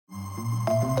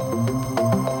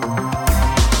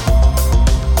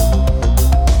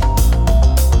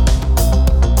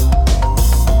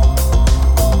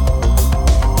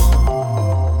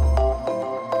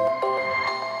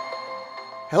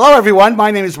Hello, everyone.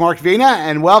 My name is Mark Vina,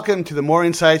 and welcome to the More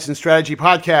Insights and Strategy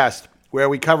podcast, where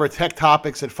we cover tech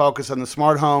topics that focus on the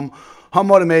smart home,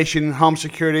 home automation, home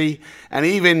security, and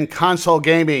even console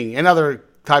gaming and other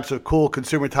types of cool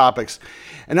consumer topics.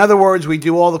 In other words, we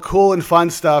do all the cool and fun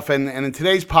stuff. And in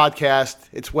today's podcast,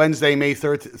 it's Wednesday, May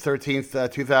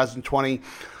 13th, 2020.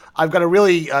 I've got a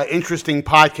really interesting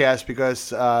podcast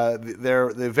because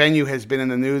the venue has been in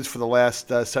the news for the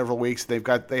last several weeks. They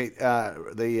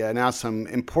announced some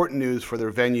important news for their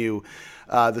venue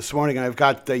this morning. And I've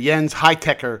got Jens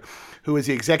Heitecker, who is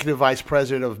the executive vice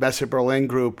president of Messe Berlin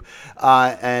Group,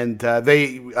 and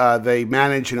they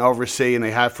manage and oversee, and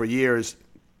they have for years,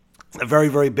 a very,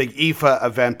 very big IFA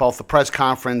event, both the press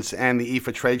conference and the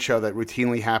IFA trade show that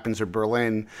routinely happens in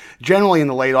Berlin, generally in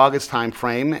the late August time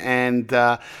frame. And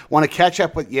want to catch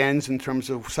up with Jens in terms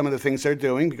of some of the things they're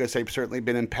doing, because they've certainly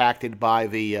been impacted by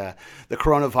the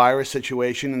coronavirus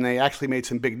situation, and they actually made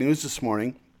some big news this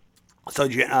morning. So,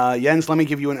 Jens, let me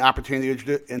give you an opportunity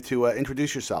to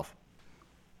introduce yourself.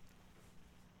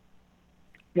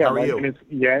 Yeah, How are you? My name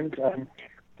is Jens. I'm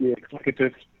the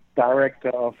executive director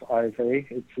of IFA.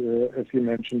 It's, as you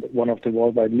mentioned, one of the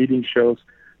worldwide leading shows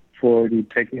for the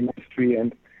tech industry.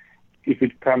 And if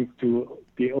it comes to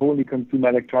the only consumer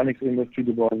electronics industry,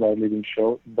 the worldwide leading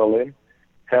show in Berlin,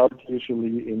 held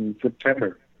usually in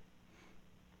September.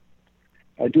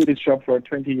 I do this job for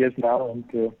 20 years now,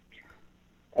 and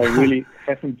I really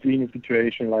haven't seen a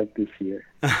situation like this year.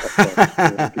 Of course.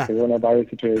 The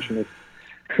coronavirus situation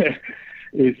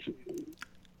is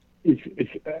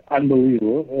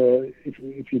unbelievable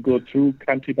if you go through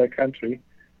country by country.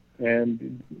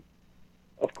 And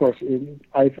of course,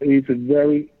 IFA is a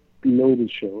very global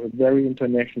show, a very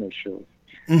international show.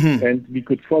 Mm-hmm. And we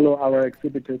could follow our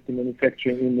exhibitors, the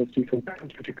manufacturing industry, from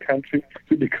country to country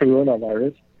to the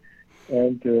coronavirus.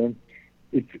 And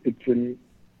it's an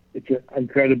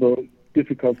incredible,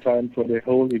 difficult time for the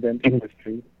whole event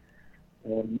industry.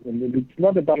 And it's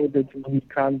not about that we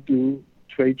can't do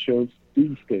trade shows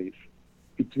these days.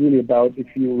 It's really about, if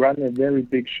you run a very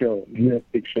big show, we have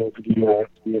big shows in the US,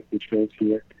 we have big shows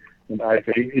here, and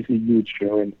IFA is a huge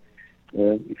show. And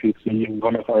if you see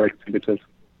one of our exhibitors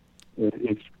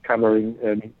is covering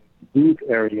a booth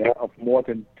area of more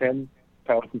than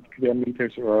 10,000 square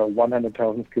meters or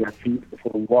 100,000 square feet for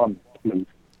one booth.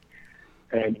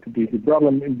 And the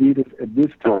problem indeed is, at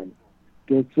this time,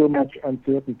 there's so much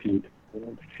uncertainty,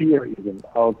 fear even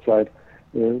outside,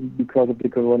 because of the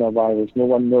coronavirus. No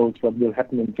one knows what will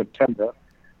happen in September.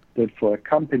 That for a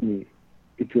company,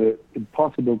 it's an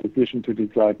impossible decision to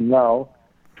decide now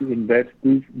to invest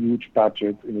these huge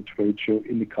budgets in a trade show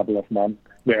in a couple of months,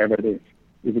 wherever it is.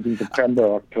 If it's in September,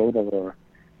 October, or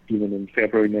even in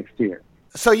February next year.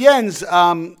 So Jens,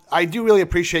 I do really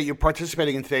appreciate you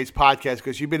participating in today's podcast,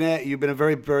 because you've been a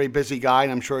very, very busy guy,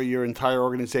 and I'm sure your entire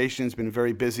organization has been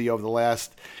very busy over the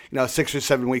last 6 or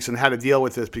 7 weeks on how to deal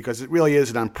with this, because it really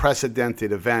is an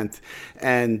unprecedented event,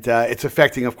 and it's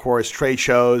affecting, of course, trade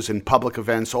shows and public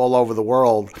events all over the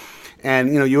world.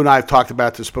 And you and I have talked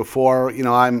about this before.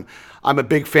 I'm a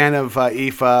big fan of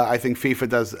IFA. I think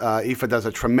IFA does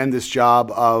a tremendous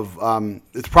job of.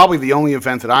 It's probably the only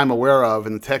event that I'm aware of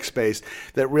in the tech space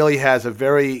that really has a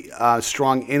very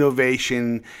strong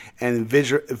innovation and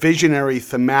visionary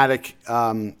thematic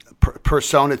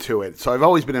persona to it. So I've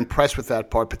always been impressed with that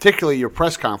part, particularly your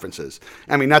press conferences.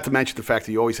 I mean, not to mention the fact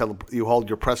that you hold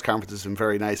your press conferences in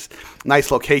very nice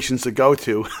locations to go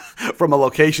to from a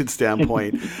location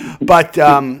standpoint. But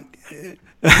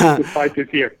Despite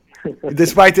this year.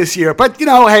 Despite this year, but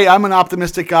hey, I'm an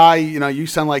optimistic guy. You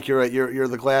sound like you're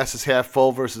the glass is half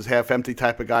full versus half empty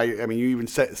type of guy. I mean, you even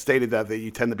stated that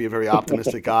you tend to be a very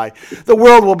optimistic guy. The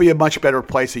world will be a much better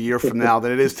place a year from now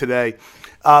than it is today.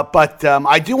 But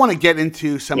I do want to get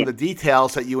into some of the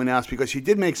details that you announced, because you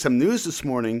did make some news this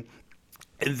morning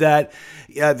that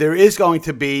there is going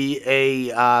to be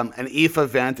an IFA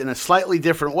event in a slightly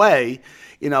different way,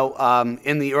 in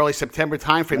the early September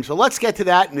timeframe. So let's get to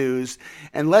that news,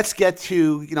 and let's get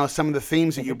to some of the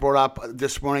themes that you brought up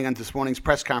this morning on this morning's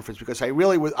press conference, because I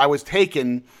was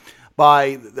taken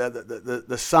by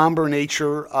the somber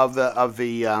nature of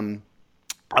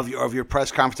your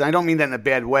press conference. And I don't mean that in a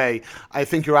bad way. I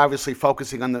think you're obviously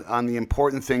focusing on the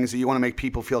important things, that you want to make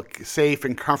people feel safe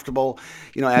and comfortable,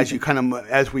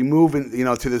 as we move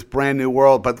to this brand new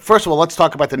world. But first of all, let's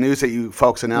talk about the news that you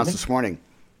folks announced this morning.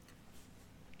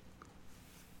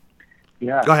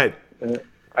 Yeah. Go ahead.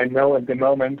 I know at the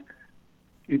moment,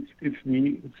 if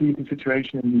we see the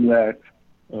situation in the US,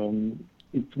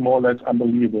 it's more or less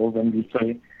unbelievable when we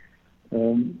say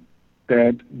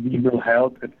that we will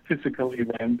hold a physical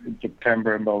event in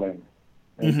September in Berlin.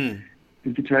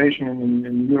 the situation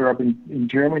in Europe, in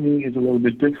Germany, is a little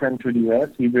bit different to the US.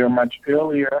 We were much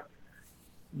earlier.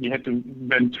 We had to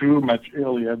went through much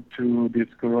earlier to this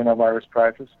coronavirus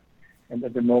crisis. And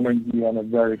at the moment, we are on a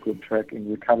very good track in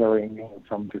recovering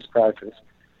from this crisis.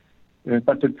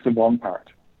 But it's the one part.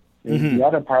 The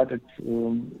other part,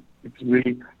 it's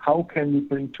really how can we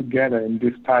bring together in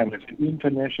this time an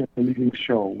international leading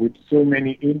show with so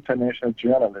many international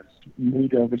journalists,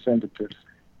 media representatives,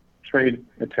 trade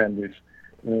attendees,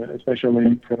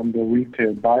 especially from the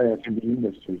retail buyers in the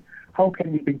industry. How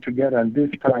can we bring together in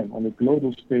this time on a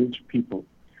global stage people?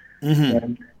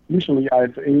 And usually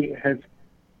IFA has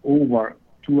over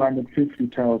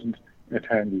 250,000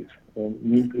 attendees.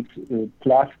 Means it's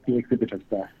plus the exhibitor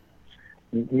staff.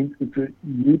 It means it's a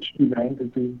huge event.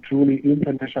 It's a truly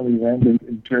international event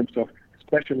in terms of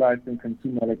specialized in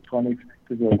consumer electronics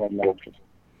to worldwide launches.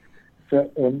 So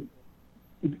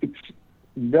it's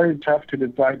very tough to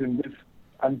decide in this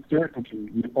uncertainty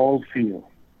we all feel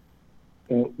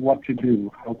what to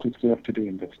do, how to serve to the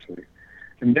industry.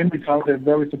 And then we found a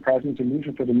very surprising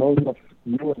solution for the most of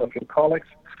you and of your colleagues.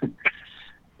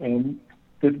 And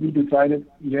that we decided,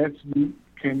 yes, we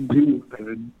can do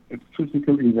a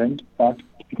physical event, but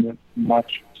in a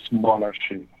much smaller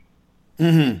shape.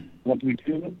 What we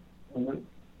do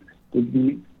is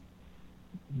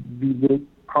we will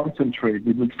concentrate,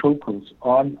 we will focus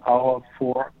on our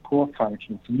 4 core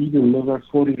functions we deliver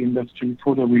for the industry,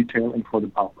 for the retail, and for the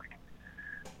public.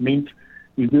 Means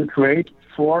we will create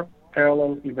 4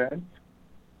 parallel events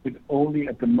with only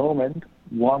at the moment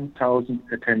 1,000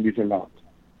 attendees allowed.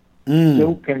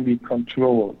 So can we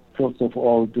control, first of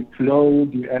all, the flow,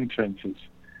 the entrances.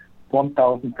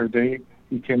 1,000 per day.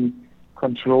 We can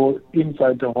control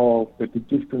inside the hall that the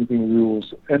distancing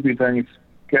rules, everything is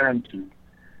guaranteed.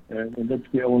 And that's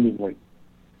the only way.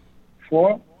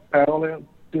 4 parallel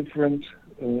different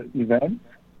events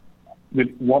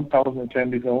with 1,000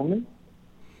 attendees only,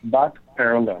 but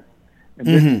parallel. And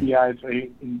this is the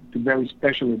IFA, the very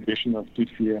special edition of this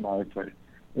year in IFA.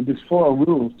 And these 4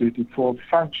 rules, the 4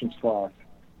 functions for us,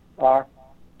 are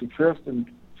the first, and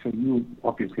for you,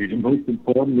 obviously, the most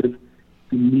important is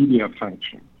the media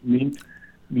function. Means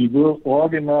we will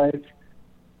organize,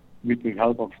 with the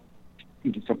help of,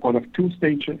 with the support of 2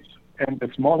 stages and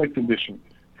a small exhibition,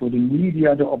 for the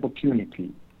media the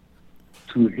opportunity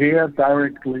to hear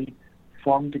directly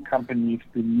from the companies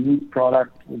the new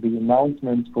product, the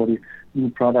announcements for the new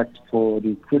product for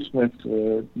the Christmas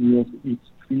New Year's Eve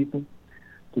season.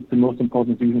 That's the most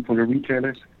important season for the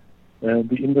retailers.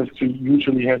 The industry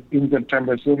usually has in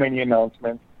September so many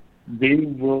announcements. They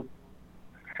will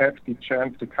have the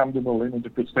chance to come to Berlin and to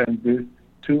present this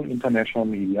to international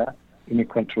media in a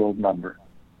controlled number.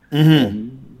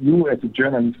 You as a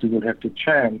journalist will have the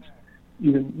chance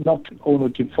even not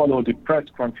only to follow the press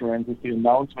conferences, the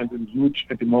announcements in huge,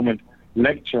 at the moment,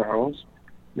 lecture halls,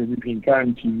 where we can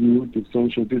guarantee you the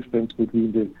social distance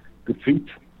between the seats.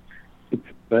 It's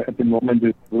at the moment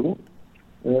is little,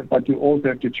 but you also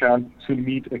have the chance to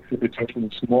meet exhibitors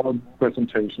in small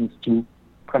presentations, to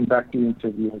conduct the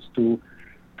interviews, to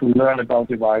learn about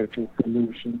devices,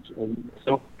 solutions,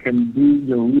 so can do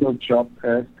your real job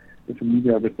as a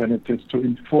media representative to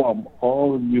inform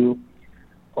all your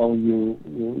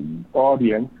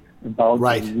audience about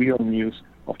the real news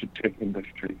of the tech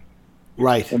industry.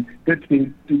 Right. And that's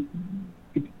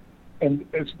and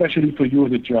especially for you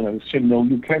as a journalist,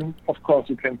 you can, of course,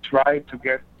 you can try to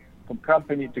get from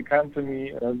company to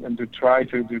company and to try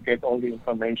to get all the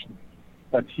information.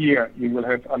 But here you will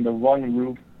have under one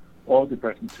roof all the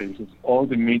presentations, all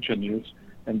the major news,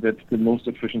 and that's the most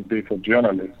efficient way for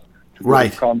journalists to get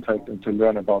in contact and to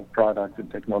learn about products and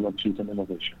technologies and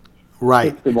innovation.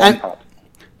 Right. That's the one part.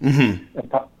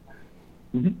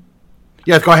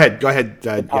 Yes, go ahead,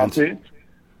 Jens.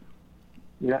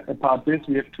 Apart this,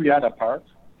 we have 3 other parts.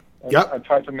 I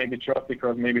try to make it short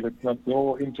because maybe that's not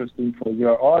so interesting for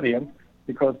your audience,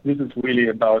 because this is really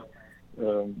about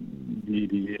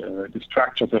the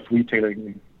structures of retailers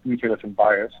and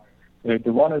buyers.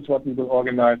 The one is what we will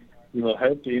organize. We will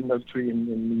help the industry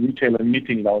in retailer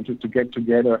meeting lounges to get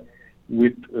together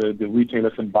with the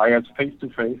retailers and buyers face to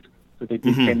face, so that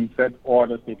they can set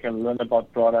orders, they can learn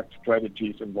about product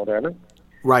strategies and whatever.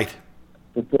 Right.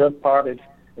 The third part is,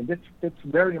 and that's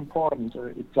very important.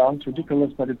 It sounds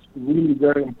ridiculous, but it's really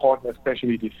very important,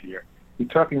 especially this year. We're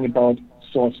talking about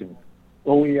sourcing,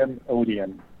 OEM,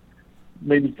 ODM.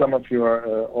 Maybe some of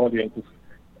your audiences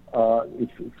is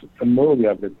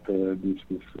familiar with these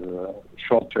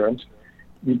short terms.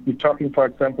 We're talking, for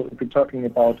example, if we're talking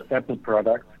about Apple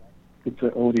products, it's an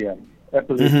ODM.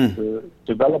 Apple is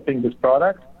developing this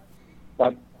product,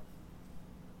 but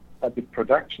but the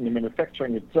production, the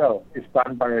manufacturing itself, is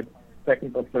done by a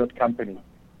second or third company.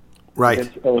 Right.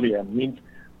 That's ODM. Means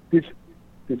this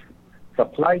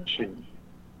supply chain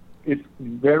is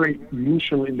very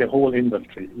usual in the whole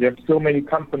industry. You have so many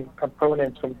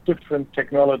components from different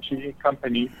technology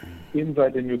companies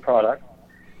inside the new product.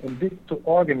 And this to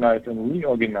organize and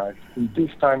reorganize in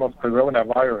this time of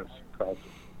coronavirus crisis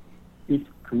is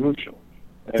crucial.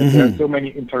 And there are so many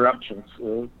interruptions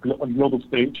on global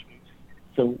stage.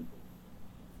 So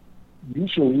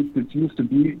usually this used to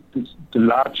be the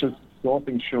largest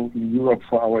sourcing show in Europe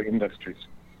for our industries.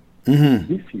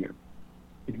 This year,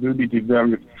 it will be the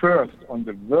very first on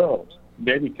the world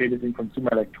dedicated in consumer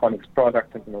electronics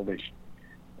product and innovation.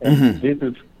 And this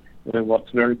is what's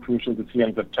very crucial this year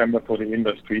in September for the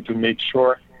industry, to make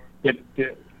sure that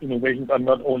the innovations are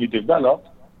not only developed,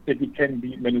 that it can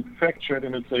be manufactured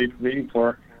in a safe way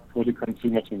for the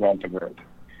consumers around the world.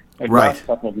 And last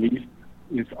but not least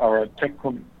is our tech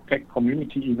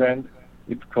community event.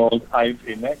 It's called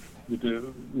IFA Next, with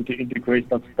the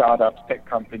integration of startups, tech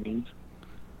companies.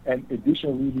 And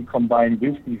additionally, we combine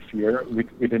this year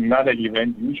with another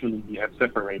event, usually we have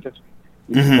separated.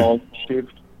 It's called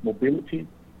Shift Mobility.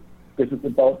 This is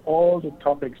about all the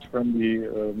topics from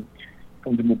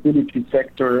the mobility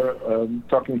sector,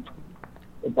 talking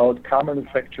about car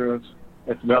manufacturers,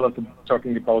 as well as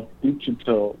talking about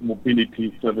digital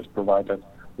mobility service providers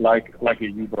like a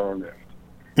Uber or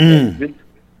Lyft.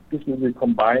 This will be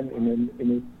combined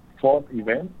in a fourth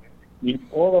event. Means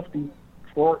all of these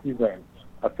 4 events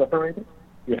are separated.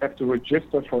 You have to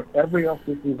register for every of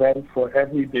these events for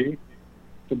every day,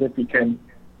 so that we can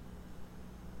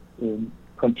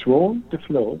control the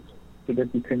flows, so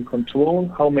that we can control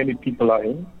how many people are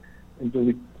in, and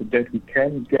so that we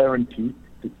can guarantee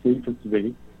the safest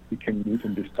way we can meet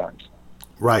in these times.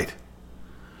 Right.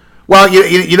 Well,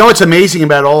 you know what's amazing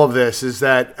about all of this is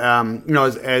that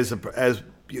as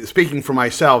speaking for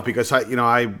myself, because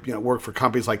I work for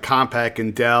companies like Compaq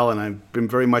and Dell, and I've been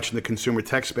very much in the consumer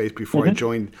tech space before I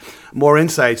joined More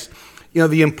Insights.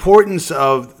 The importance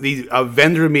of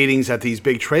vendor meetings at these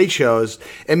big trade shows,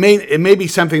 it may be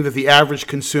something that the average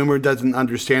consumer doesn't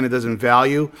understand, it doesn't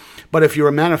value, but if you're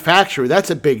a manufacturer, that's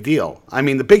a big deal. I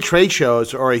mean, the big trade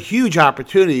shows are a huge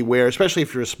opportunity where, especially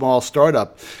if you're a small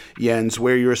startup, Jens,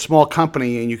 where you're a small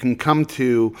company and you can come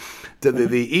to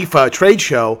the IFA trade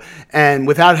show, and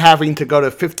without having to go to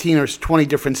 15 or 20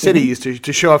 different cities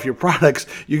to show off your products,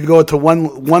 you can go to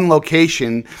one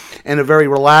location in a very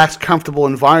relaxed, comfortable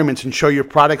environment and show your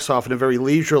products off in a very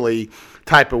leisurely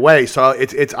type of way. So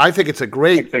I think it's a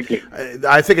great.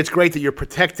 I think it's great that you're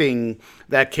protecting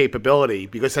that capability,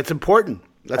 because that's important.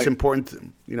 That's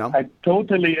important. I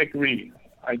totally agree.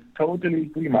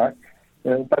 Mark.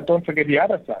 But don't forget the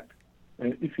other side.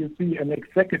 If you see an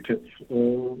executive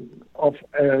of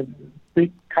a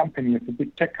big company, of a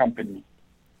big tech company,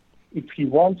 if he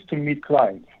wants to meet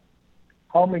clients,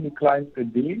 how many clients a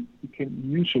day he can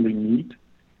usually meet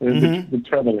with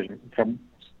traveling from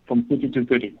city to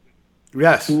city?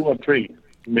 Yes. 2 or 3,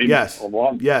 maybe, or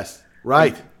 1. Yes,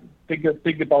 right.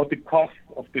 Think about the cost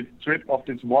of this trip of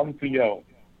this one CEO.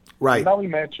 Right. Now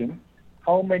imagine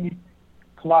how many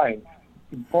clients,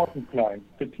 important clients,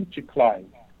 strategic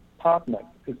clients, partners,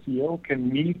 the CEO can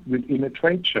meet within a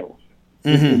trade show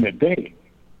in a day.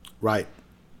 Right.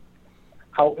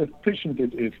 How efficient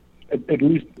it is, at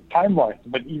least time-wise,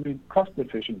 but even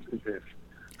cost-efficient it is.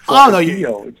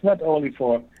 CEO, it's not only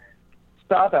for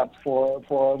startups,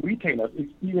 for retailers,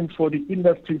 it's even for the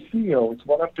industry CEO. It's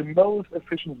one of the most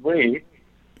efficient ways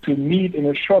to meet in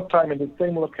a short time in the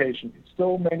same location.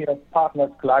 So many of partners,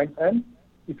 clients, and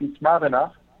if you're smart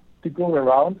enough, to go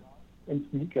around and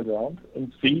sneak around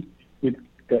and see with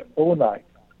their own eyes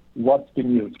what's the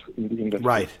news in the industry.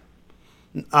 Right.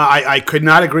 I could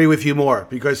not agree with you more,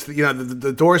 because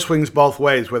the door swings both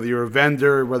ways, whether you're a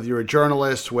vendor, whether you're a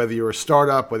journalist, whether you're a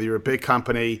startup, whether you're a big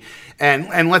company.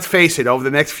 And let's face it, over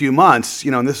the next few months,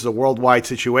 and this is a worldwide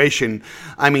situation,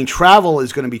 I mean, travel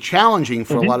is going to be challenging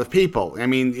for a lot of people. I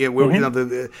mean,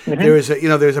 there's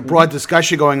a broad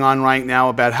discussion going on right now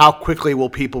about how quickly will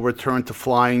people return to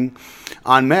flying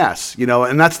en masse,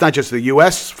 and that's not just a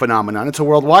U.S. phenomenon, it's a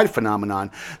worldwide phenomenon.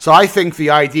 So I think the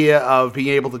idea of being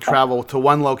able to travel to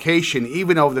one location,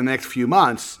 even over the next few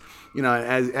months,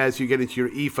 as you get into your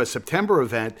IFA September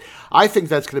event, I think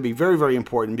that's going to be very, very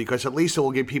important because at least it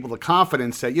will give people the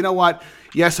confidence that, you know what,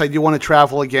 yes, I do want to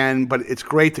travel again, but it's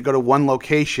great to go to one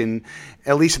location,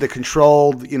 at least in a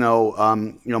controlled,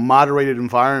 moderated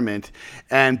environment,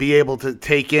 and be able to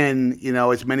take in,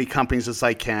 as many companies as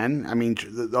I can. I mean,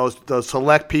 those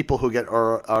select people who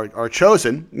are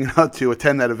chosen, to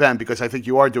attend that event, because I think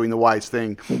you are doing the wise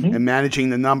thing and managing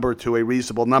the number to a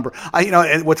reasonable number.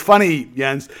 And what's funny,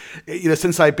 Jens,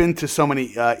 since I've been to so many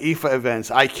IFA events,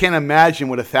 I can't imagine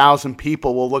what 1,000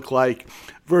 people will look like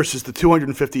versus the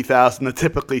 250,000 that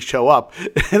typically show up.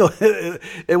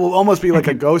 It will almost be like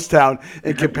a ghost town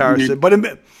in comparison. But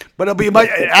it'll be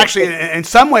actually, in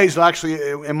some ways,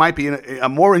 it might be a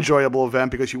more enjoyable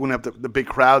event because you wouldn't have the big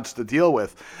crowds to deal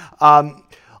with.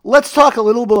 Let's talk a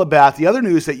little bit about the other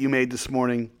news that you made this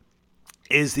morning.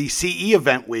 Is the CE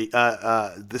event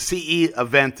the CE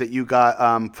event that you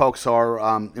got folks are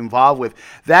involved with,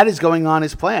 that is going on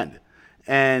as planned.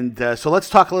 And so let's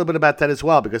talk a little bit about that as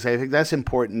well, because I think that's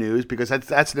important news, because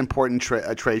that's an important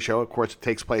trade show. Of course, it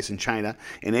takes place in China,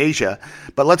 in Asia.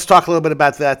 But let's talk a little bit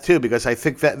about that too, because I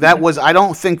think that was, I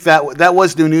don't think that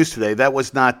was new news today. That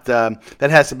was not, that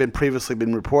hasn't been previously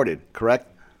been reported, correct?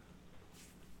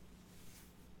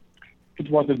 It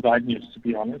was a side news, to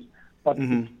be honest. But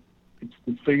it's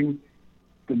the same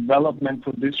development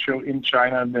for this show in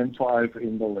China than for IFA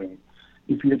in Berlin.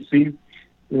 If you see,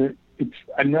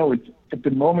 I know it's at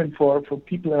the moment for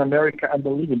people in America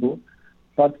unbelievable,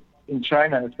 but in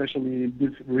China, especially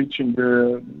this region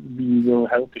where we will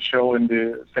have the show in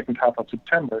the second half of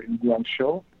September in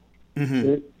Guangzhou,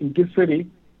 in this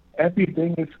city,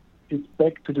 everything is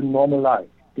back to the normal life.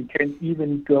 They can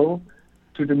even go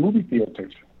to the movie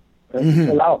theaters. It's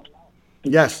allowed.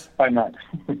 Yes. By night.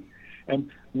 And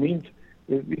means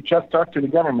we just talked to the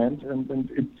government, and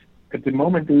it's at the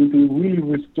moment they really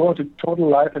restored to total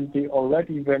life, and they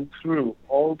already went through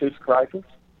all this crisis,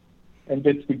 and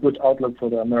that's the good outlook for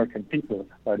the American people,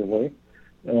 by the way,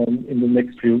 in the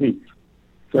next few weeks.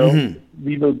 So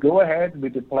we will go ahead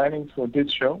with the planning for this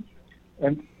show,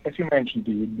 and as you mentioned,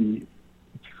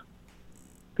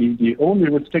 the only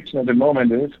restriction at the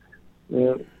moment is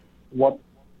what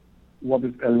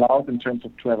is allowed in terms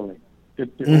of traveling.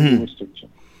 It's the only restriction.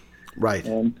 Right.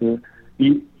 And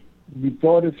we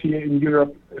saw this here in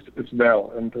Europe as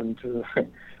well. And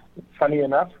funny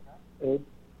enough,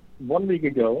 1 week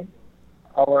ago,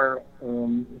 our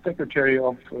Secretary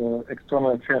of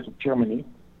External Affairs of Germany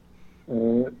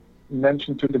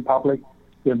mentioned to the public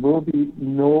there will be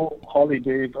no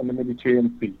holidays on the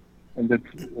Mediterranean Sea. And that's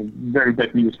very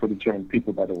bad news for the German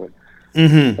people, by the way.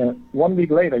 1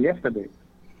 week later, yesterday,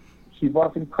 he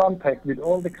was in contact with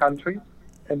all the countries,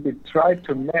 and they tried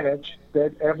to manage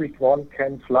that everyone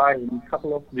can fly in a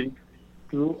couple of weeks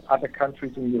through other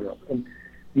countries in Europe. And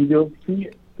we will see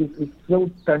this is so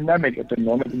dynamic at the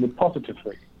moment in a positive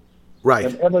way. Right.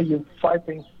 Whenever you're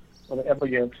fighting, or whenever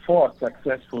you have fought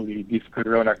successfully this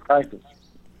corona crisis,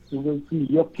 you will see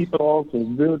your people also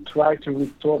will try to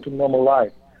restore to normal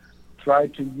life, try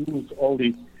to use all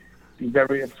the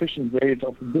very efficient ways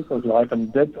of business life,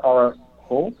 and that's our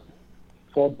hope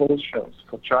for both shows,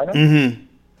 for China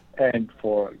and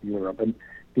for Europe. And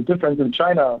the difference in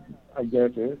China, I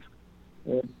guess, is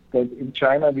that in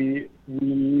China we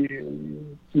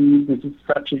see this is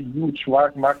such a huge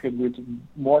market with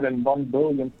more than 1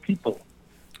 billion people.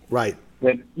 Right.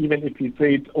 That even if you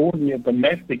say it's only a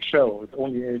domestic show, it's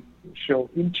only a show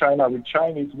in China with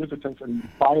Chinese visitors and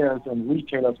buyers and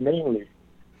retailers mainly,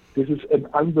 this is an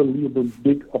unbelievable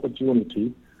big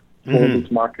opportunity for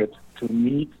this market to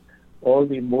meet all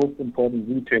the most important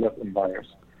retailers and buyers.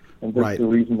 And that's the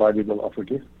reason why we will offer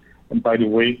this. And by the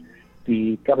way,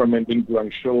 the government in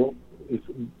Guangzhou is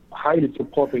highly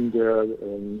supporting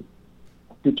the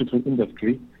digital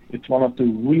industry. It's one of the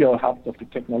real hubs of the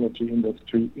technology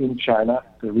industry in China,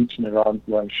 the region around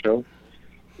Guangzhou.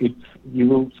 You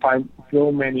will find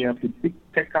so many of the big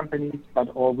tech companies, but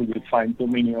also you'll find so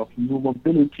many of new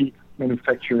mobility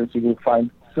manufacturers. You will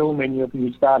find so many of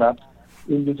new startups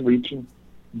in this region.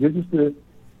 This is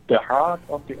the heart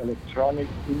of the electronic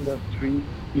industry,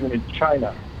 even in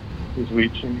China, this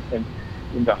region. And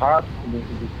in the heart, in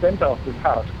the center of this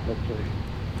heart, let's say,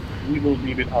 we will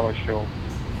be with our show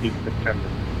in September.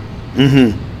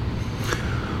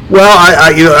 Well,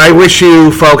 I wish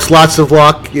you folks lots of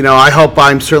luck. I hope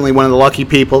I'm certainly one of the lucky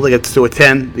people that gets to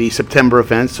attend the September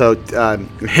event. So,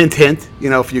 hint,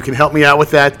 if you can help me out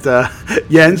with that,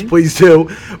 Jens, please do.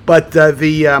 But I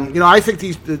think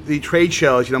the trade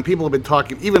shows. People have been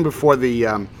talking even before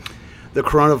the the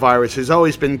coronavirus, there's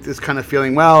always been this kind of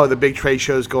feeling, well, are the big trade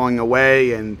shows going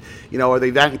away, and are they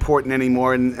that important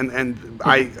anymore? And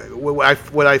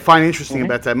what I find interesting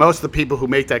about that, most of the people who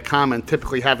make that comment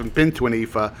typically haven't been to an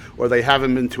IFA or they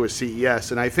haven't been to a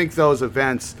CES, and I think those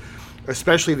events,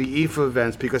 especially the IFA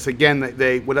events, because again,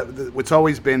 what's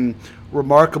always been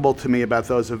remarkable to me about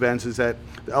those events is that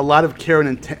a lot of care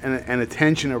and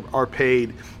attention are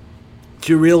paid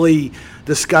to really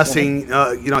discussing,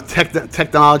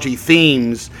 technology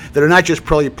themes that are not just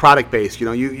purely product based.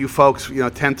 You folks,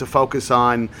 tend to focus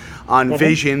on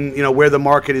vision, where the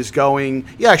market is going.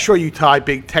 Yeah, sure, you tie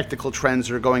big technical trends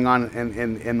that are going on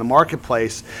in the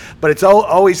marketplace, but it's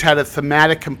always had a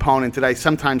thematic component that I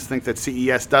sometimes think that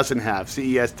CES doesn't have.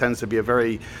 CES tends to be a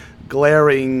very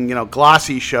glaring,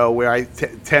 glossy show, where I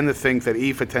tend to think that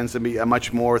IFA tends to be a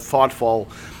much more thoughtful,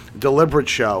 deliberate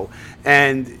show.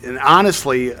 And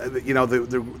honestly,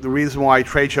 the reason why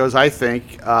trade shows, I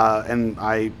think, and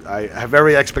I have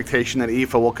every expectation that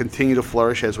IFA will continue to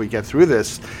flourish as we get through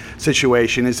this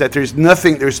situation, is that there's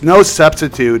no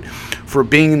substitute for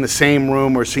being in the same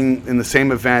room or seeing in the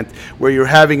same event where you're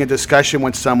having a discussion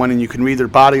with someone and you can read their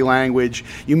body language.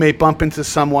 You may bump into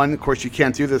someone. Of course, you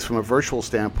can't do this from a virtual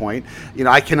standpoint.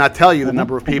 I cannot tell you the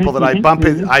number of people that I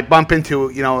bump into,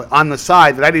 on the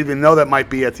side that I didn't even know that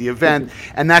might be at the event,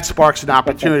 and that sparks an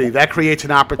opportunity. That creates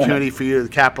an opportunity for you to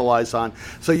capitalize on.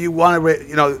 So you want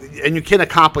to, and you can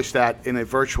accomplish that in a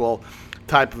virtual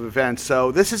type of event.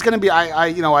 So this is going to be,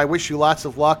 I wish you lots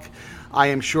of luck. I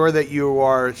am sure that you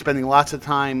are spending lots of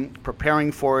time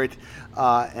preparing for it.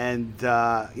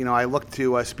 I look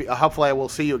to, hopefully I will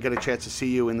get a chance to see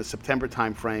you in the September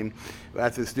timeframe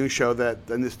at this new show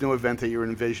and this new event that you're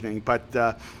envisioning. But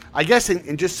I guess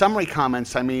in just summary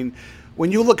comments, when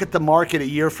you look at the market a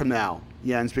year from now,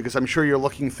 Jens, because I'm sure you're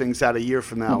looking things out a year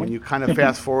from now, and you kind of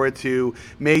fast forward to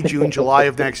May, June, July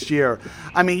of next year.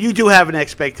 You do have an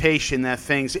expectation that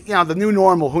things, the new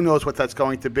normal, who knows what that's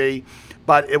going to be,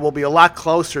 but it will be a lot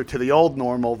closer to the old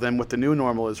normal than what the new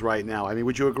normal is right now.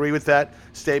 Would you agree with that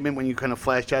statement when you kind of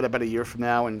flashed out about a year from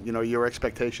now and, your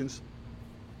expectations?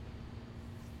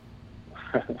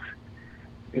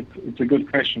 It's a good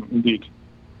question, indeed.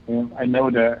 I know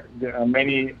that there are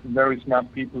many very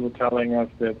smart people who are telling us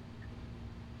that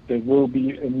there will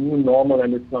be a new normal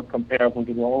and it's not comparable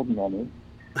to the old normal.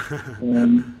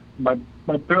 My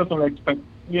personal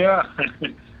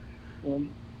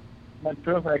my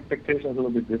personal expectation is a little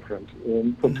bit different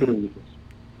for two reasons.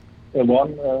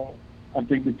 One, I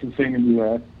think it's the same in the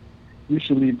US.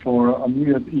 Usually for a New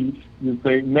Year's Eve, you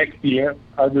say, next year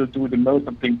I will do the most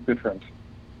of things different.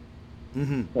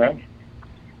 Yeah?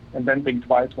 And then think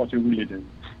twice what you really did.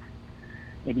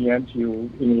 In the end,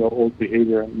 you in your old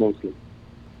behavior mostly.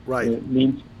 Right. It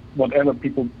means whatever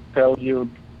people tell you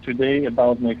today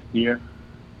about next year,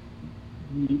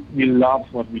 we love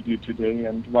what we do today,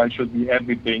 and why should we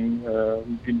everything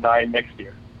deny next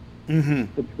year?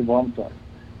 That's the one side.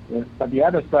 But the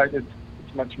other side,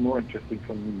 it's much more interesting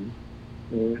for me.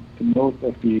 Most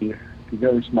of the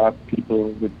very smart people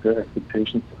with their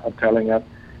expectations are telling us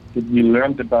that we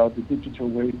learned about the digital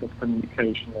ways of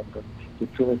communication and that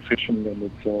it's so efficient and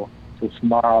it's so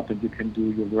smart and you can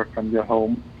do your work from your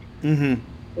home. And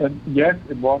yes,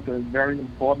 it was a very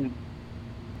important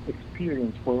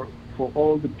experience for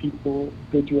all the people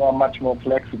that you are much more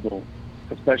flexible,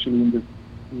 especially in this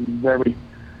very,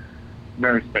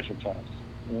 very special times.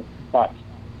 But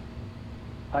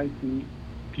I see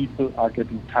people are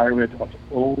getting tired of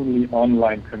only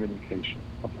online communication,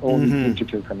 of only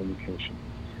digital communication.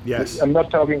 Yes. I'm not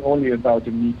talking only about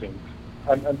the meetings.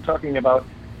 I'm talking about,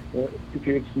 if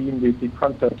you've seen the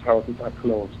concert houses are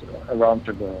closed around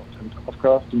the world. And of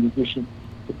course, the musicians,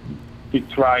 they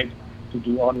tried to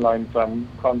do online some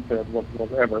concert,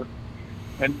 whatever.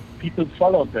 And people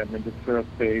followed them in the first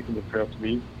days, in the first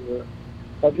weeks.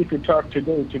 But if you talk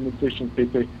today to musicians, they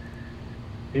say,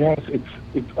 yes,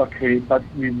 it's okay, but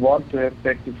we want to have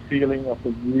back the feeling of the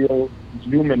real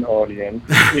human audience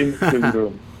in the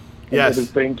room. Yes. At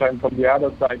the same time, from the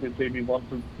other side, they say we want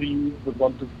to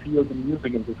feel the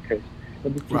music in this case.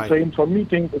 And it's the same for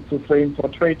meetings, it's the same for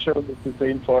trade shows, it's the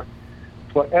same for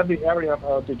every area of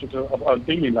our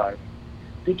daily life.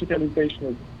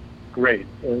 Digitalization is great.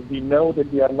 We know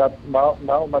that we are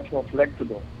now much more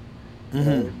flexible.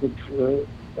 It's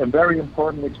a very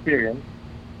important experience,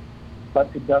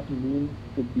 but it doesn't mean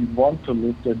that we want to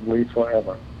live that way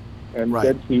forever. And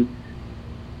that's the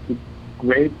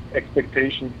great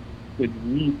expectation that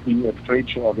we see as trade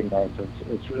show organizers.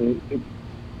 It's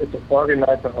an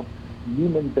organizer of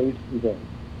human-based events.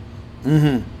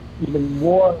 Even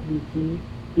more we see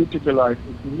digitalized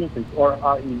as music or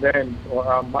our events or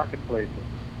our marketplaces.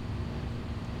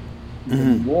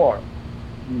 even more,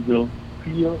 you will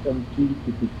feel and see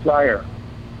the desire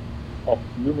of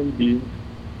human beings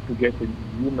to get a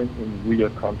human in real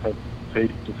contact,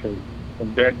 face to face.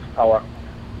 And that's our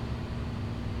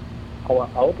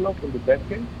outlook in the best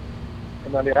case.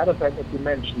 And on the other side, as you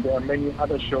mentioned, there are many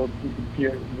other shows who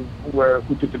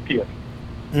disappeared.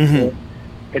 And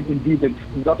indeed,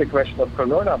 it's not a question of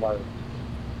coronavirus.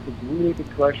 It's really the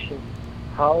question,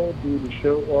 how do the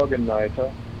show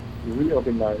organizer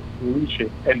reorganize,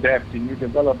 reshape, adapt to new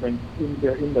developments in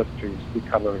their industries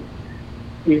recovering,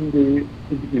 in the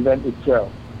event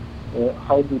itself?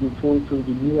 How do they fulfill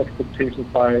the new expectations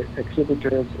by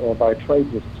exhibitors or by trade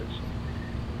visitors?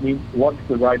 I mean, what's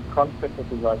the right concept at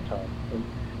the right time? And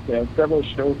there are several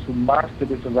shows who master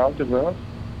this around the world,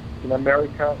 in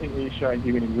America, in Asia, and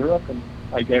even in Europe, and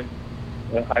I guess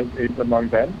ICE is among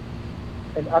them.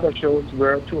 And other shows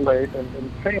were too late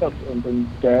and failed, and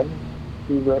then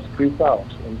we were squeezed out.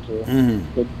 And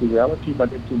that's the reality,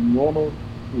 but it's a normal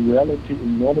reality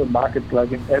in normal markets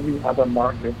like in every other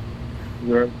market,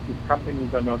 where the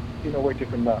companies are not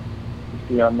innovative enough, if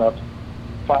they are not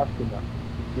fast enough,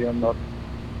 if they are not,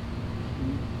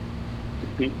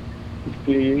 if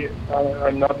they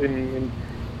are not in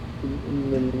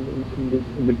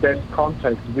the best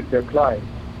contact with their clients,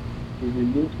 they will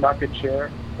lose market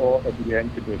share or at the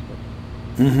end the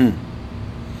business.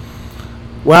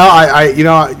 Well, I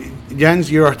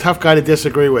Jens, you're a tough guy to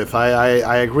disagree with.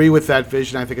 I agree with that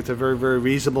vision. I think it's a very, very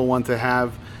reasonable one to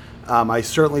have. I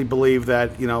certainly believe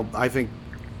that, I think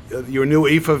your new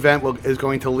IFA event is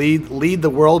going to lead the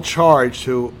world charge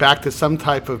back to some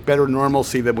type of better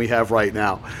normalcy than we have right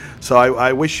now. So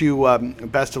I wish you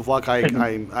best of luck.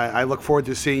 I look forward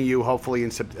to seeing you hopefully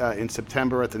in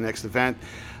September at the next event.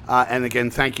 And again,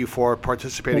 thank you for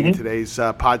participating in today's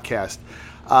podcast.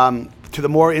 To the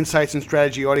More Insights and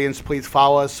Strategy audience, please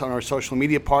follow us on our social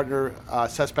media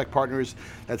suspect partners.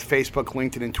 That's Facebook,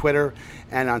 LinkedIn, and Twitter.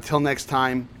 And until next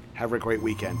time, have a great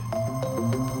weekend.